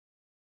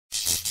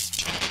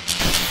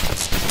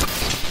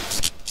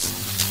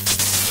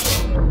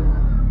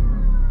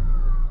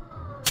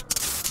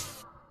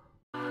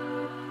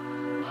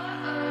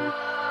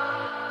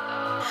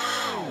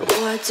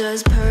What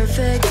does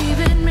perfect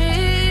even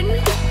mean?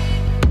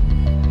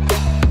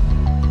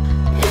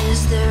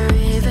 Is there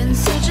even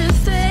such a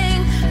thing?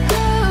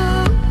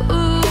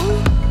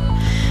 Ooh,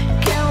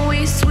 can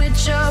we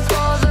switch up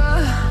all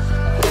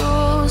the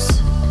rules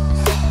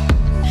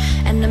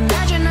and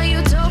imagine a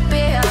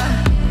utopia?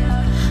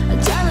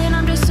 Darling,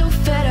 I'm just so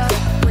fed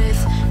up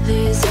with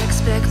these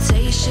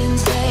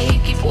expectations.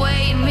 They keep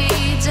weighing me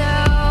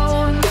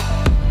down.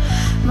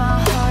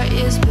 My heart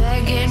is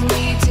begging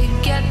me to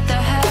get the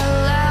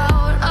hell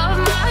out of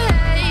my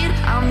head.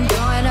 I'm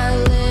gonna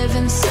live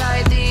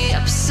inside the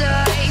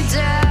upside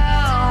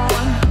down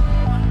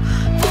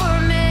for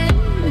a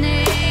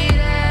minute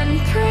and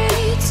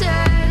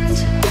pretend,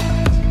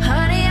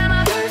 honey, I'm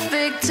a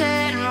perfect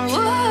 10.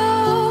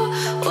 Whoa,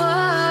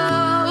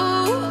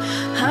 whoa,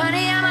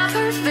 honey, I'm a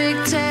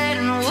perfect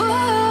 10.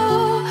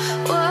 Whoa,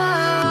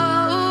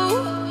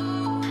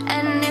 whoa,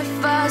 and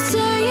if I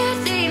say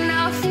it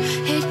enough,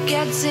 it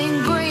gets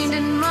ingrained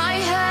in my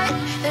head,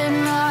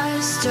 and I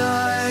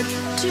start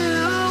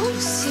to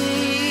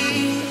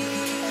see,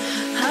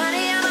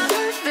 honey, I'm a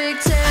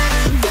perfect 10.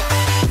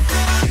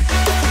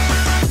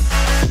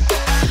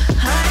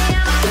 Honey,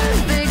 I'm a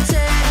perfect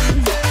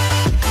 10.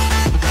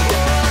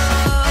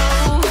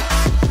 Whoa,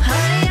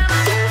 honey, I'm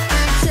a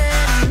perfect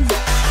 10.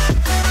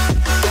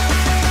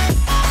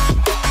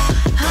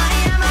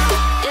 Honey, I'm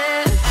a,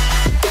 yeah.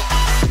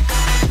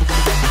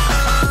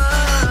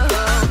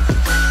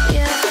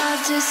 Yeah,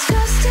 I've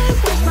discussed it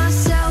with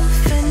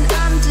myself, and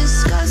I'm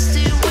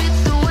disgusted with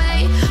the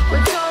way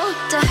we're told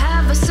to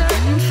have a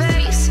certain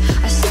face.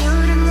 I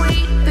stood and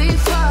wait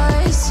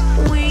because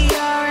we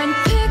aren't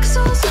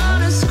pixels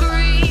on a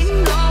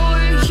screen. No,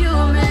 we're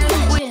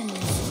human.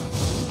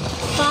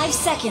 5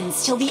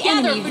 seconds till the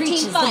Gather enemy for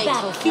reaches team the fight.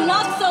 battlefield. Do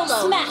not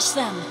solo. Smash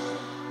them.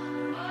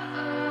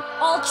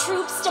 All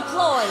troops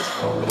deployed.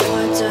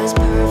 What does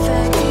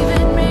perfect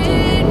even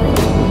mean?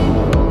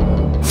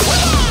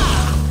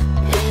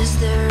 Is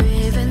there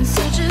even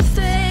such a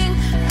thing?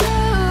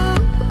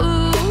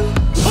 Ooh,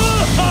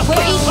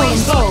 We're equal in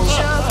switch gold.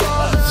 up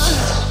all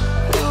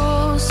the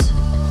rules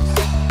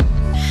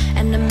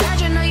and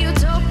imagine a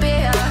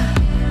utopia.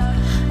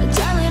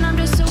 Darling, I'm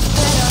just so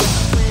fed up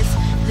with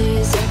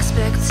these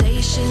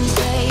expectations.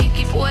 They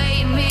keep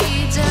weighing me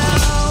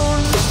down.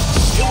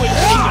 It would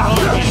take an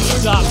army to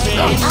stop me.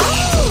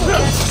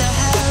 Get the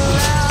hell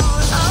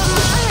out of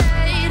my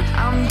head.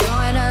 I'm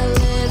gonna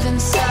live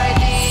inside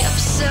the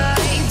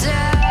upside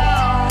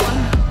down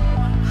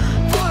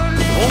for a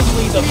minute.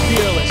 Only the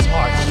fearless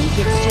heart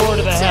can soar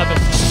to the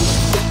heavens.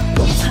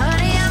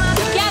 Honey, I'm a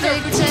Gather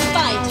for perfect team 10.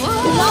 fight. Do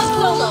not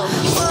solo.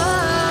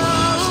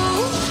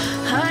 Whoa,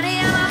 honey,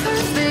 I'm a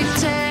perfect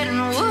 10.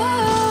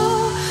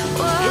 Whoa,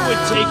 whoa. It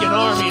would take an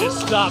army to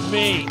stop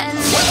me. And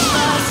if I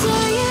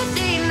say it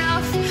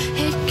enough,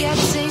 it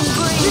gets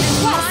ingrained in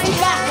my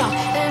head,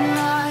 and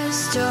I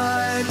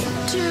start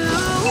to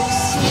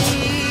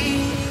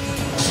see.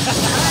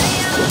 Honey,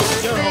 I'm a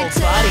Your whole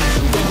perfect body is a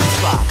weak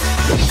spot.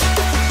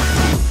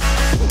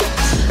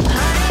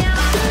 honey, I'm a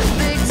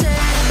perfect 10.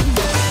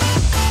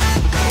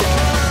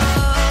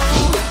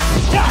 Whoa,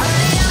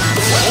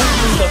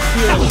 Only the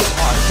fearless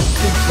heart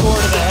can soar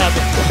to the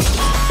heavens.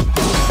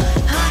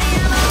 honey,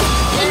 I'm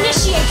a,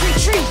 Initiate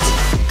retreat.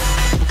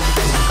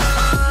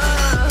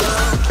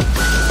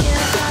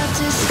 yeah, I've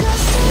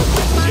discussed it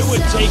with myself. It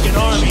would take an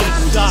army to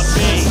stop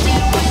me.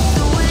 With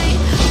the way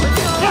we're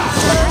told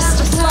to First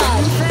have a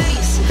blood. certain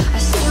face. I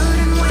stood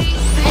and wait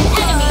An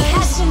enemy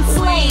has been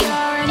slain.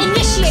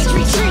 Initiate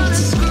retreat.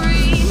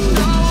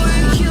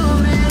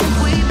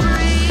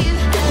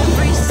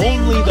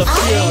 Only the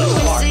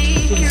fearless heart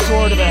can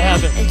soar to the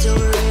heavens. It's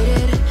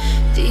overrated.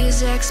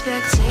 These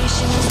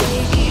expectations,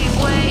 they keep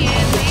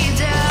weighing me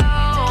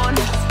down.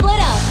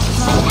 Split up.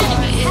 An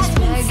enemy It's has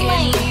been begging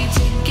slain. me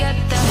to get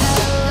the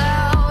hell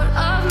out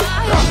of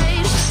my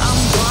head. I'm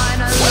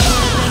gonna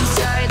live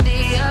inside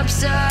the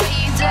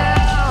upside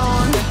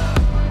down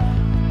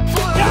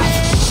for a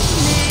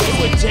minute. It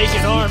would take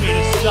an army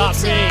to stop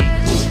me.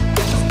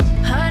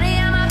 Honey,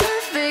 I'm a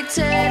perfect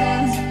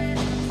 10.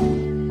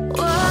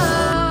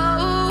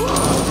 Whoa,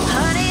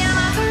 honey, I'm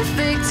a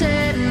perfect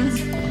 10.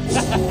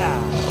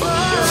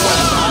 Your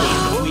whole body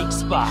is a weak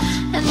spot.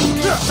 And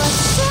if I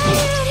say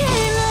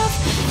it enough,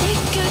 it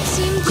gets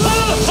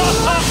ingrained in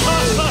my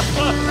head,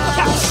 and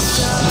I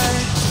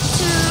start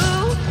to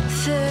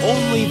think.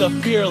 Only the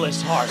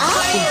fearless heart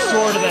can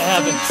soar to the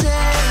heavens.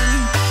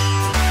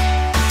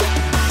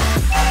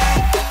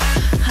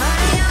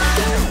 Honey, I'm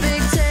a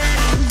perfect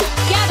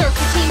 10. Gather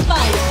for team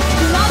fight.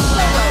 Do not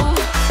solo.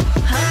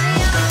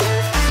 Honey, I'm a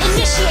perfect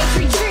Initiate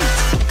retreat.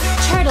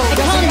 Turtle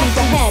enemies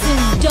ahead.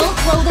 Don't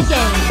throw the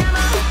game.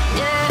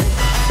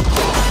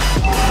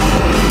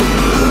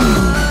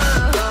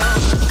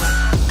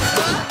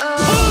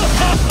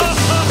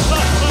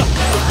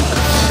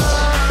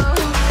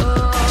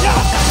 Your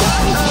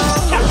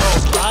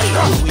whole body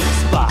is a weak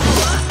spot.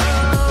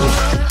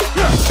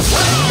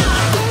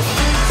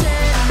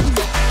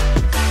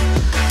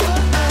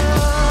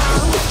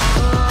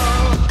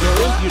 Your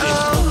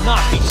impudence will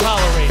not be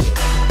tolerated.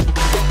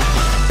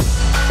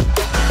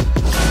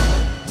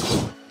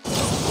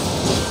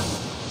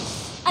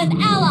 An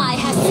ally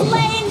has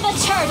slain the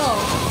turtle.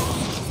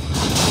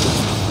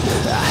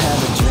 I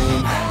have a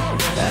dream,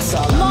 that's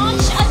all I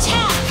Launch need.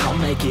 attack. I'll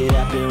make it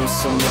happen with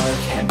some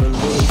work and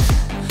belief.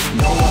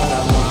 Know what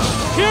I want.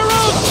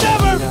 Heroes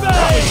never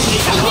fade!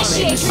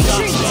 Initiate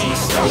retreat.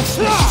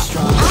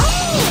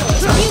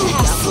 You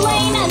have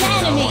slain an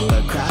enemy.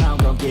 The crowd, I'm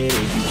gon' get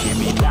it. You hear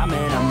me loud,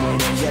 man, I'm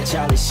winning. Yeah,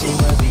 Charlie, she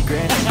will be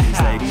grinning.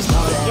 These ladies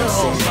know that Your I'm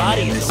whole sinning.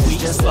 body is This weak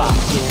just spot.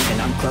 like it.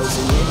 And I'm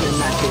closing in the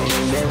night,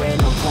 and there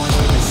ain't no point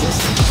in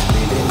resisting.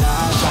 Living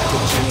life like a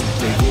dream,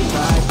 live it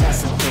right,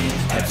 that's the thing.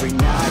 Every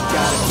night,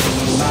 got a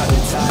team, I've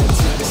been tied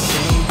to the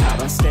scene. Out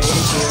on stage,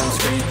 here on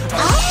screen.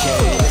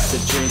 Okay, it's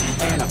a dream,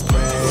 and I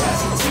pray as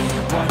a team.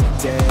 One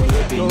day,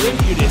 it'll be Your me.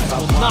 impudence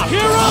will not.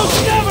 Heroes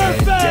never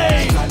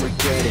fade! I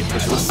regret it,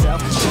 push myself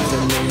to the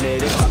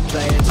limit. If I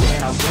play it,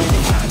 then I win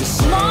it. I'm just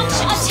saying, Launch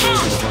I'm attack.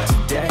 serious for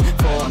today,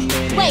 for a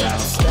minute. Wait, I don't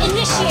stop,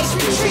 initiate I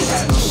retreat.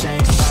 got no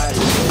shame, fight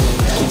it.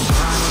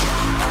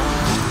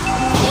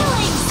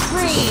 Killing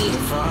spree.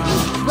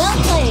 Well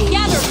played.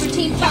 Gather for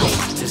team fight.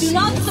 Do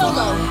not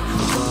solo.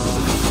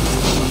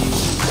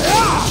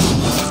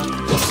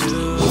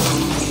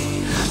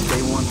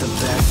 They want the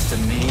best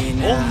of me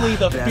now. Only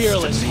the Best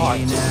fearless of me heart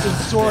now. can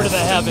soar to the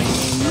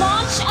heavens.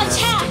 Launch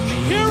attack.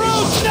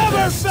 Heroes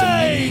never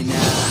fade!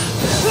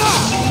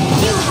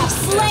 You have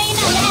slain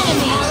an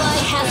enemy. Ally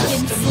has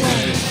been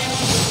slain.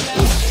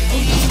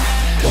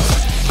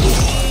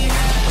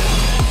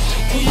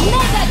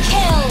 Mega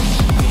kill.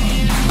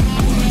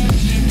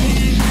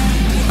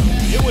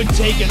 It would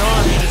take an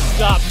army to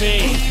stop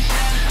me.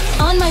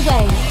 On my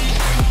way.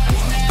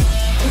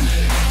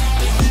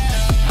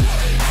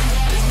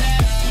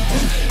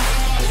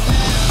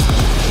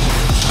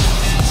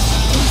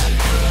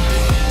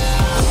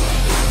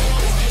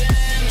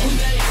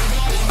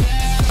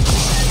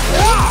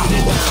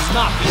 It will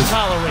not be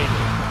tolerated.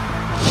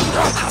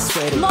 I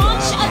swear to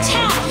Launch God,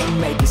 attack. I'ma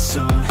make it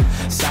soon.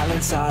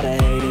 Silence all the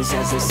haters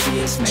as they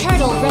see us make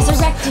Turtle moves.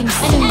 resurrecting.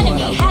 An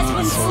enemy has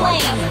been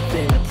slain.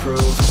 Nothing to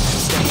prove.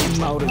 Staying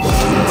motivated.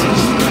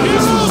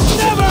 Heroes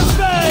never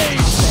fade!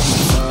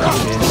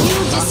 You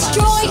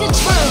destroyed a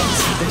turret.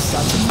 There's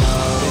something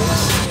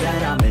notice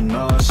that I'm in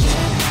motion.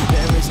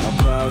 There is no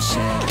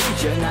potion.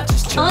 You're not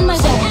just On my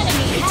way. chosen.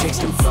 Enemy It has takes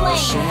been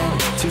devotion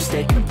to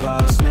stay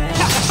composed, man.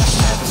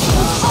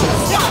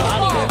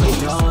 Unstoppable.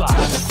 No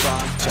time to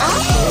fall.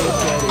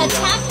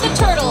 Attack the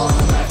turtle.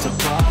 Left to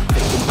fall.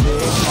 Thinking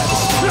big, never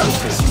small.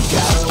 'Cause you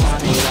gotta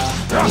want it all.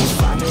 When you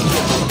finally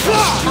get it,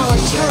 Our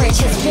turret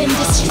has been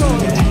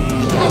destroyed.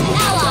 An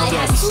ally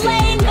has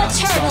slain the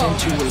turtle.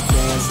 to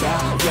advance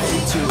now,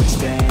 ready to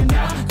expand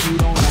now. You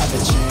don't have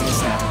a chance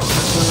now.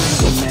 You're in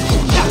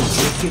demand now.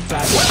 Take it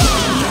by the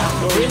hand now.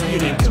 Your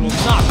impudence will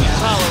not be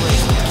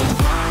tolerated.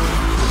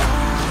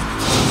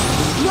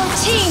 Your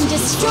team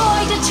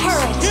destroyed a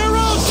turret.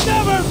 Heroes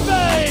never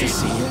fade!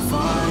 See it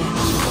fine.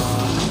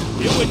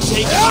 It would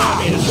take an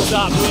army to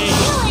stop me.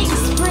 Killing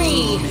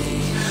spree.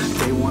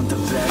 They want the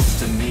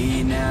best of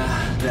me now.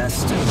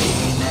 Best of me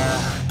now.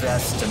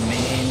 Best of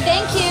me now.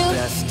 Thank you.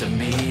 Best of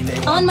me. They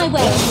want On my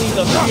way. Only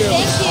the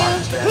fearless Thank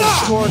you.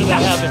 can soar to the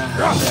heavens.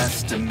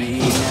 best of me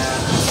now.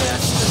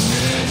 Best of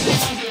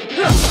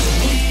me.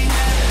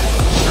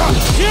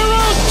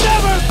 Heroes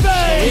never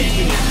fade!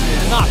 Impudence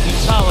will not be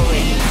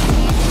tolerated.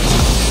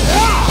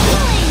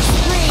 Killing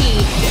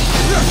spree.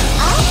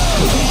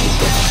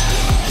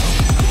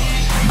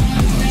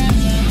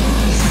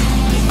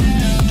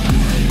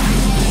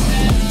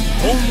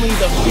 Only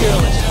the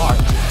fearless heart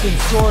can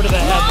soar to the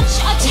heavens.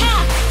 Launch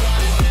attack.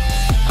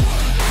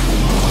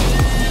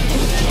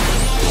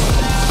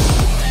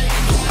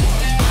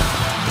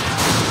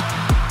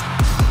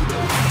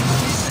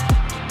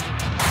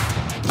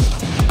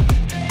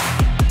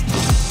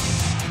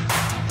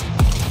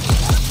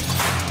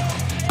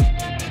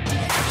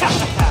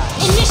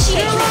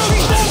 Initiate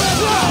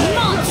retreat.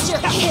 Monster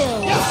kill.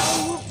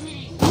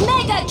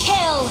 Mega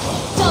kill.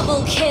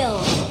 Double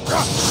kill.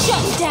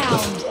 Shut down.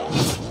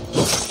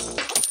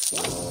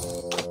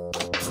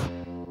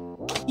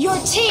 Your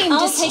team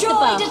I'll take the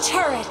destroyed buff. a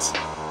turret.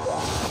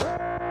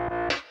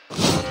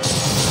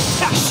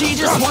 She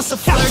just wants to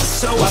flirt,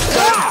 so I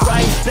flirt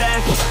right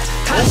back.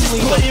 I just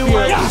Only put the in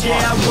work, fearless yeah,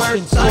 I heart work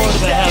can soar like to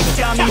the that. heavens.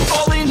 Got me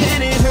falling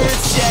and it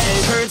hurts, yeah,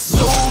 it hurts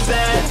so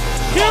bad.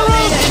 Heroes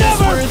Falling and it's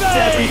never worth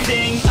fade.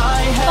 everything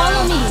I have.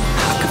 Follow me.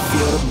 I can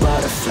feel the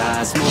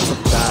butterflies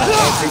multiply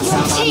every Your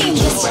time I team meet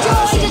you.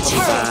 destroyed a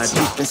turret.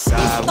 Deep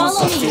inside, once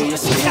Follow I feel me. you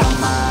speak my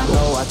mind,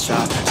 oh I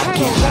try. I Turtle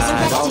can't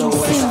hide all the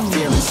resurrecting ways I soon.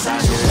 feel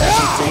inside. You're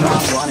everything I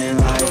want in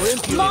life.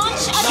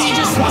 Launch She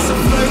just attack. wants to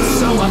flirt,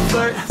 so I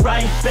flirt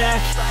right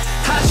back.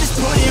 I just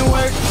put in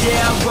work,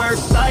 yeah, I work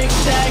like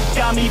that.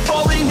 Got me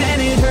falling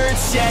and it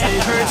hurts, yeah,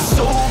 it hurts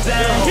so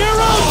bad.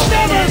 Heroes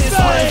never And it's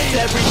worth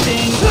fade!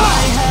 everything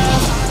I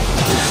have.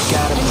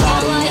 Got a An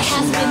body ally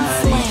has been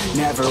slain.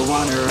 never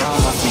want her on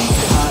my feet.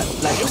 Hot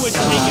like It the would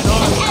sun. take an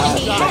army to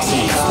Enemy stop has me.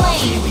 been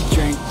slain. We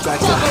drink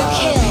like a Double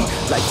hobby,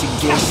 kill. like to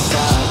get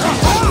shot.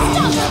 We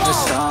never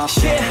stop.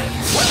 Yeah,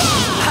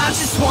 I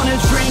just wanna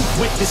drink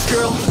with this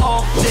girl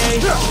all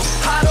day.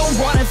 I don't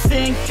wanna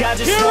think I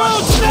just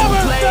want to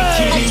play.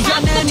 Kitty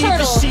underneath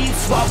the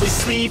sheets while we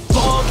sleep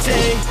all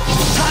day.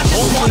 I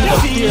just wanna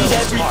feel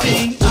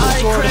everything I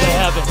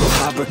crave.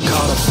 I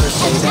recall the first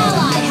day that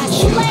I met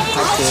you.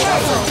 How could I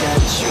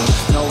forget you?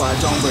 No, I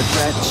don't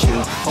regret you.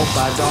 Hope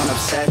I don't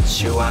upset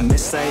you. I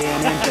miss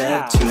laying in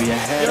bed to your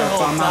head up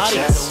on my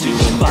chest. You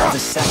never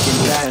second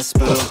best,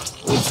 boo.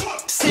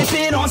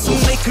 Sipping on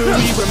some liquor,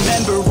 we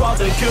remember all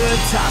the good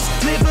times.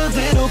 Live a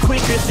little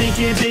quicker,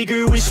 thinking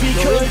bigger, wish we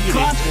could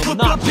climb.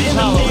 Look up in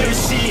the mirror,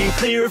 see it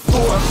clear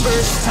for a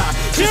first time.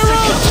 Just a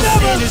couple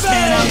sinners,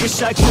 man, I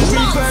wish I could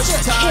reverse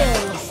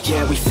time.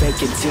 Yeah, we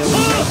fake it till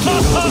we make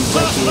it, or we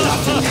break it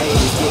off and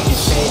hate it. Getting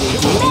faded,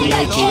 getting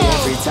naked.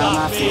 Every time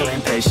I feel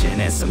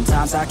impatient, and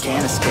sometimes I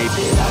can't escape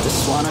it. I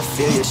just wanna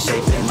feel you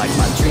shaping like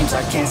my dreams.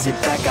 I can't sit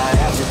back, I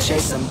have to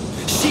chase them.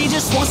 She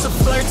just wants to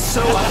flirt,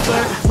 so I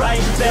flirt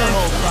right back.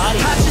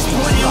 I just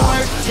put in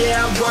work, yeah,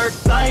 I work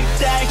like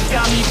that.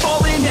 Got me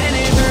falling and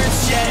it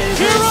hurts, yeah, it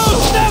hurts so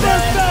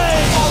bad.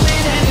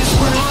 Falling and it's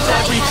worth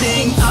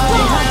everything I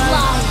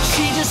have.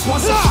 She just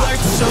wants to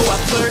flirt, so I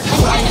flirt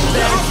right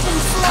back.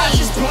 I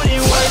just put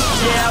in work,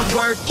 yeah, I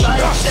work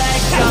like that.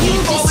 Got me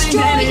falling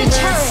and it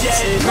hurts,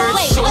 yeah, it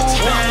hurts so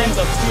bad.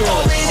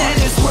 Falling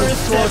and it's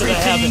worth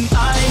everything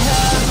I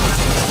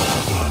have.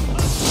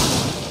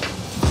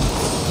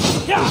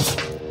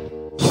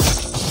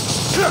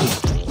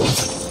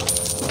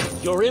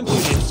 Your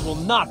impudence will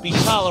not be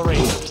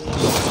tolerated.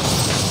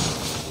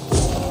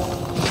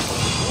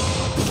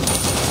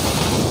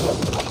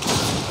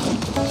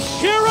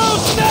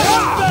 Heroes never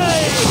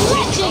fade!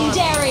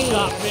 Legendary!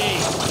 Stop me!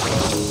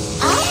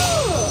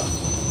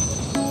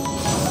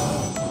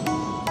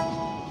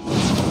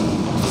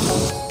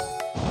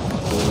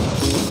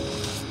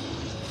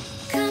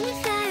 Come and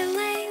fly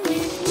away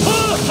with me.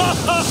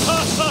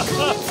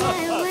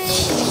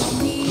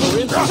 Your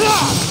impudence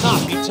will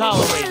not be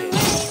tolerated.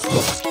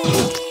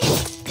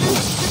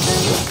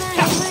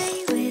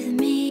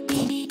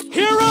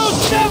 Heroes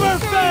never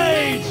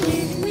fade!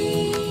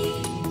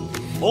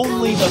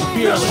 Only the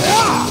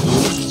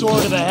fearless soar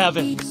to the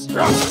heavens.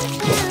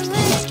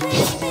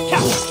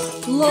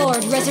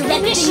 Lord,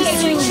 resurrecting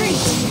soon.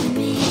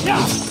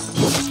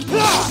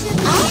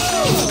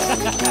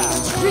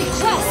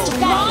 Request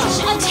launch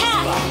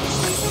attack.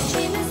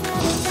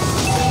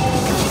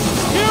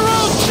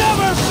 Heroes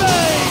never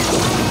fade!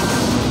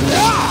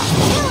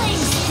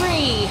 Killing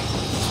spree.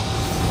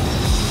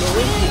 Your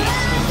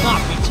impudence will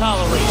not be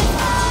tolerated.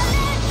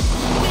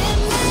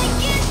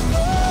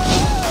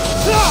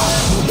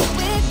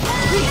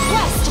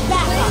 Request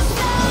backup.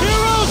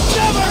 Heroes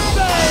never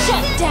fade!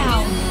 Shut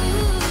down.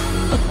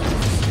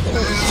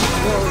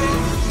 Glory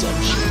and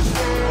redemption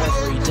for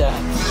every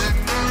death.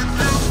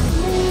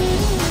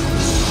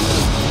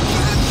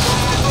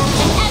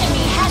 An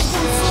enemy has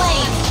been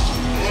slain.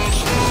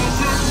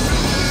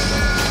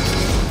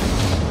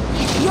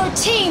 Your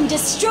team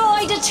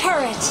destroyed a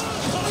turret.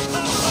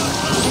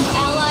 An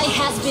ally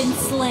has been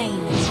slain.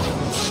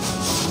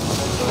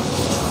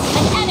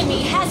 An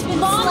enemy has been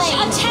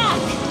slain. Attack!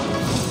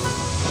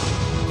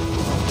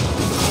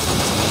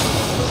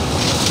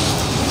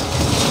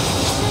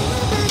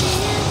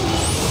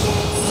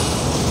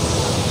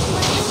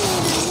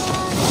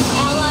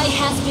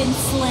 Has been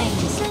slain.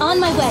 On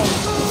my way.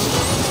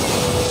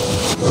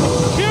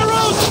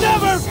 Heroes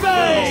never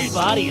fade! Your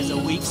body is a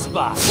weak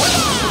spot.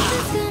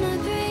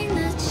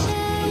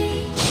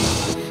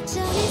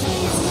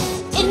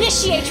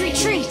 Initiate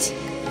retreat.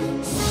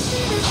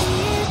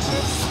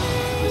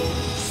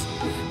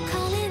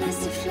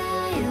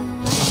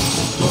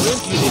 Your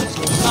impudence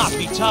will not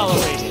be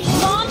tolerated.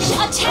 Launch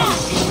attack.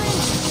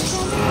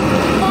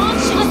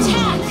 Launch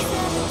attack.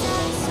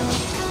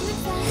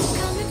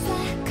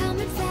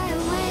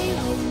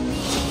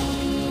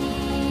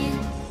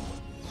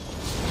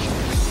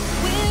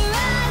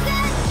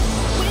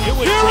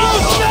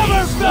 Heroes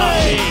never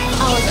fade!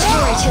 Our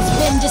turret has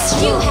been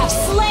You have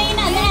slain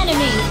an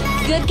enemy.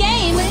 Good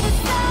game.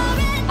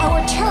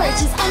 Our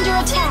turret is under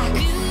attack.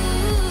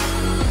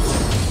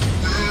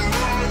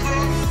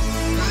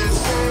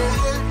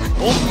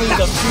 Only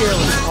the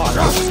fearless heart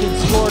can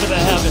soar to the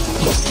heavens.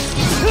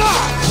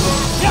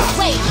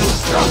 Wait.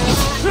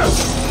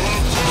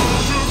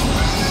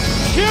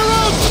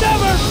 Heroes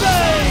never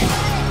fade!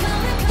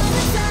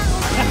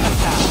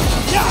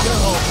 Your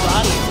whole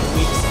body is a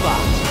weak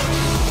spot.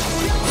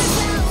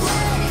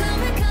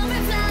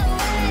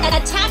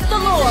 Attack the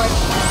Lord.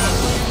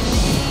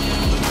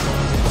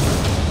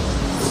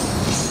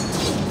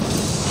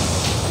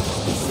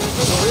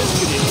 Your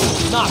impudence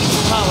will not be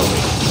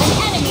tolerated. An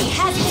enemy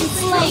has been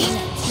slain.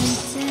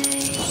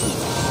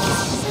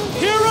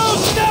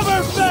 Heroes never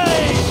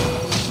fade!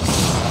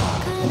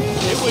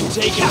 It would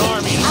take an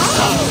army to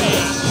stop me.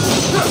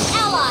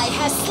 Ally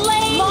has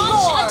slain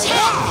Launch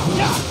attack!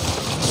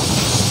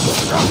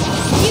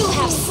 You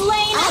have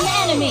slain an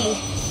enemy.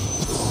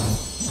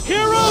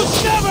 Heroes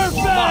never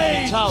fade! Not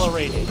be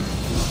tolerated.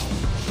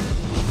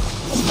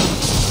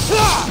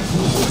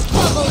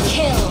 Double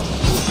kill.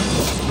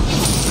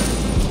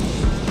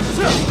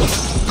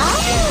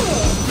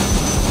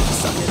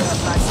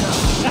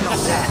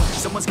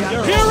 Someone's got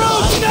Your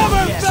heroes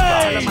never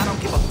fade. fade. I don't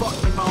give a fuck,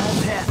 make my own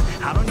path.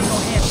 I don't need no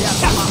handouts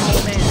from my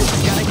own man.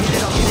 Gotta get it,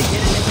 I'll get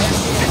it, and pass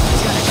it.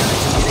 Gotta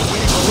get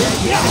it,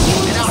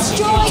 You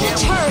destroyed the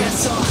turret.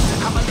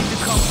 I'ma leave the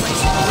complaints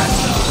for the rest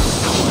of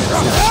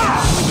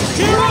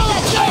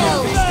Mega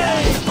kill.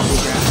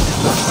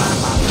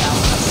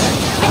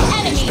 An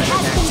enemy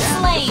has been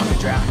slain.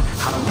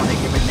 I don't wanna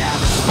hear it now.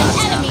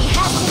 An enemy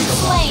has been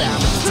slain.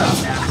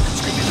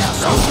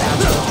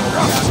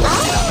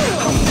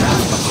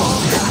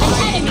 An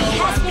enemy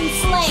has been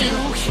slain.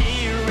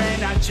 Here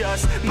and I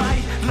just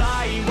might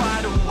lie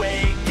wide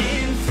awake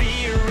in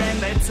fear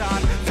and let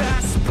time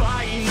pass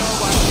by. No,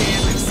 I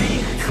can't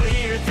see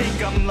clear,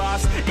 think I'm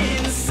lost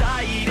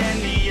inside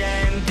and the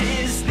end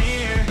is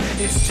near.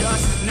 It's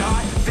just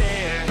not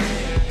fair.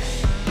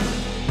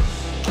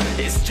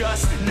 It's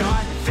just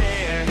not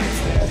fair.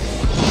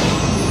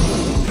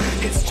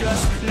 It's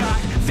just not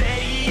fair.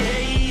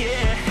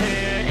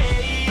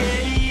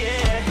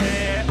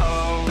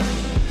 Oh,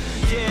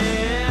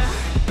 yeah.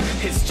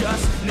 It's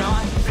just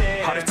not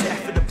fair. Heart attack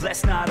for the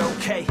blessed, not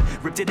okay.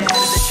 Ripped it out of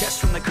the chest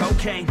from the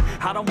cocaine.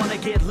 I don't wanna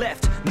get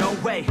left, no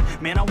way.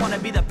 Man, I wanna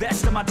be the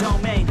best in my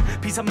domain.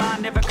 Peace of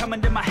mind never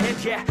coming to my head,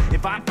 yeah.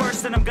 If I'm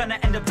first, then I'm gonna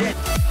end up dead.